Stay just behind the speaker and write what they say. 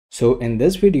So in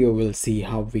this video, we'll see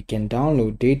how we can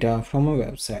download data from a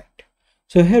website.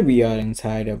 So here we are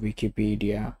inside a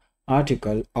Wikipedia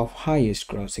article of highest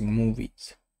grossing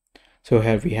movies. So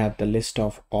here we have the list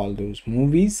of all those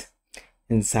movies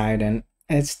inside an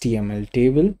HTML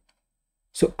table.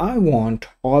 So I want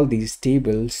all these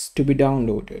tables to be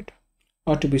downloaded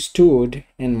or to be stored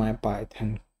in my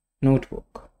Python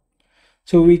notebook.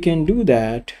 So we can do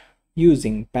that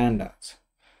using pandas.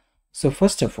 So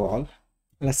first of all,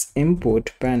 let's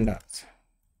import pandas.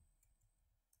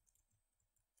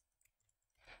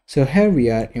 So here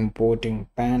we are importing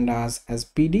pandas as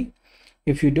PD.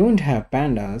 If you don't have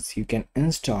pandas, you can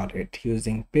install it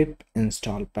using pip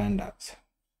install pandas.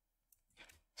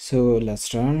 So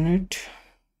let's run it.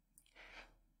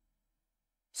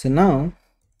 So now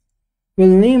we'll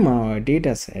name our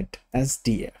dataset as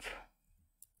df.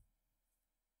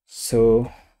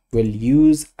 So we'll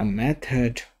use a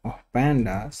method of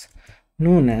pandas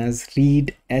known as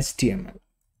read_html.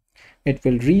 It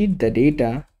will read the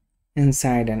data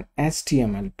inside an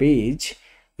HTML page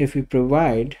if we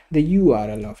provide the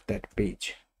URL of that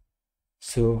page.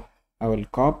 So I will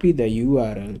copy the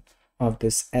URL of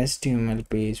this HTML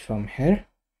page from here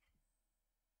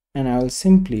and I will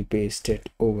simply paste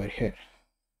it over here.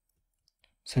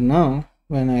 So now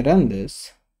when I run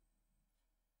this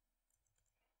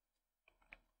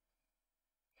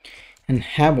and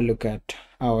have a look at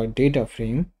our data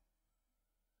frame,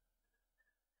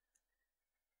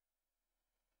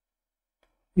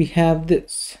 we have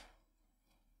this.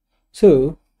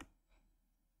 So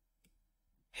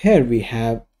here we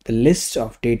have the list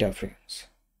of data frames.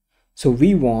 So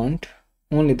we want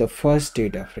only the first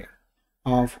data frame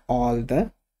of all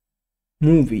the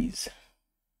movies.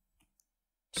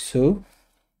 So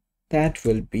that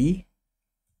will be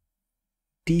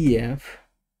df.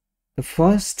 The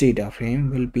first data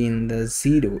frame will be in the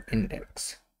 0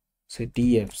 index. So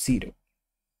df0.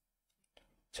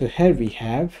 So here we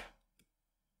have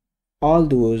all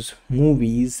those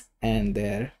movies and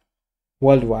their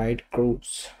worldwide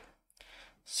gross.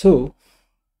 So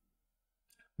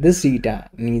this data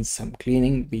needs some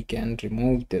cleaning. We can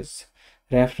remove this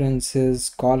references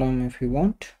column if we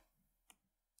want.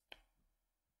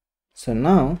 So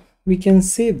now we can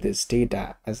save this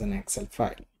data as an Excel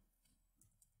file.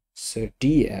 So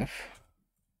df0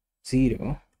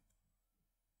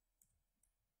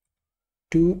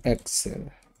 to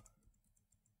Excel,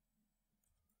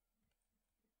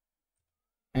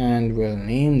 and we'll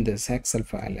name this Excel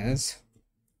file as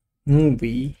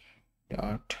movie.xlsx.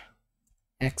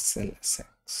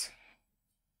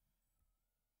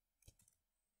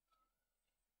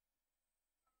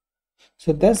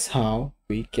 So that's how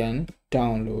we can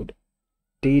download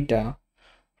data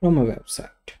from a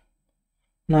website.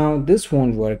 Now this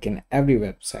won't work in every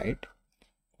website.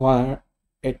 For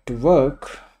it to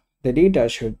work, the data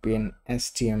should be an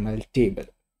HTML table.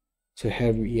 So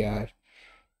here we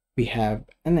have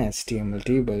an HTML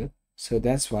table, so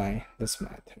that's why this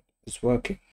method is working.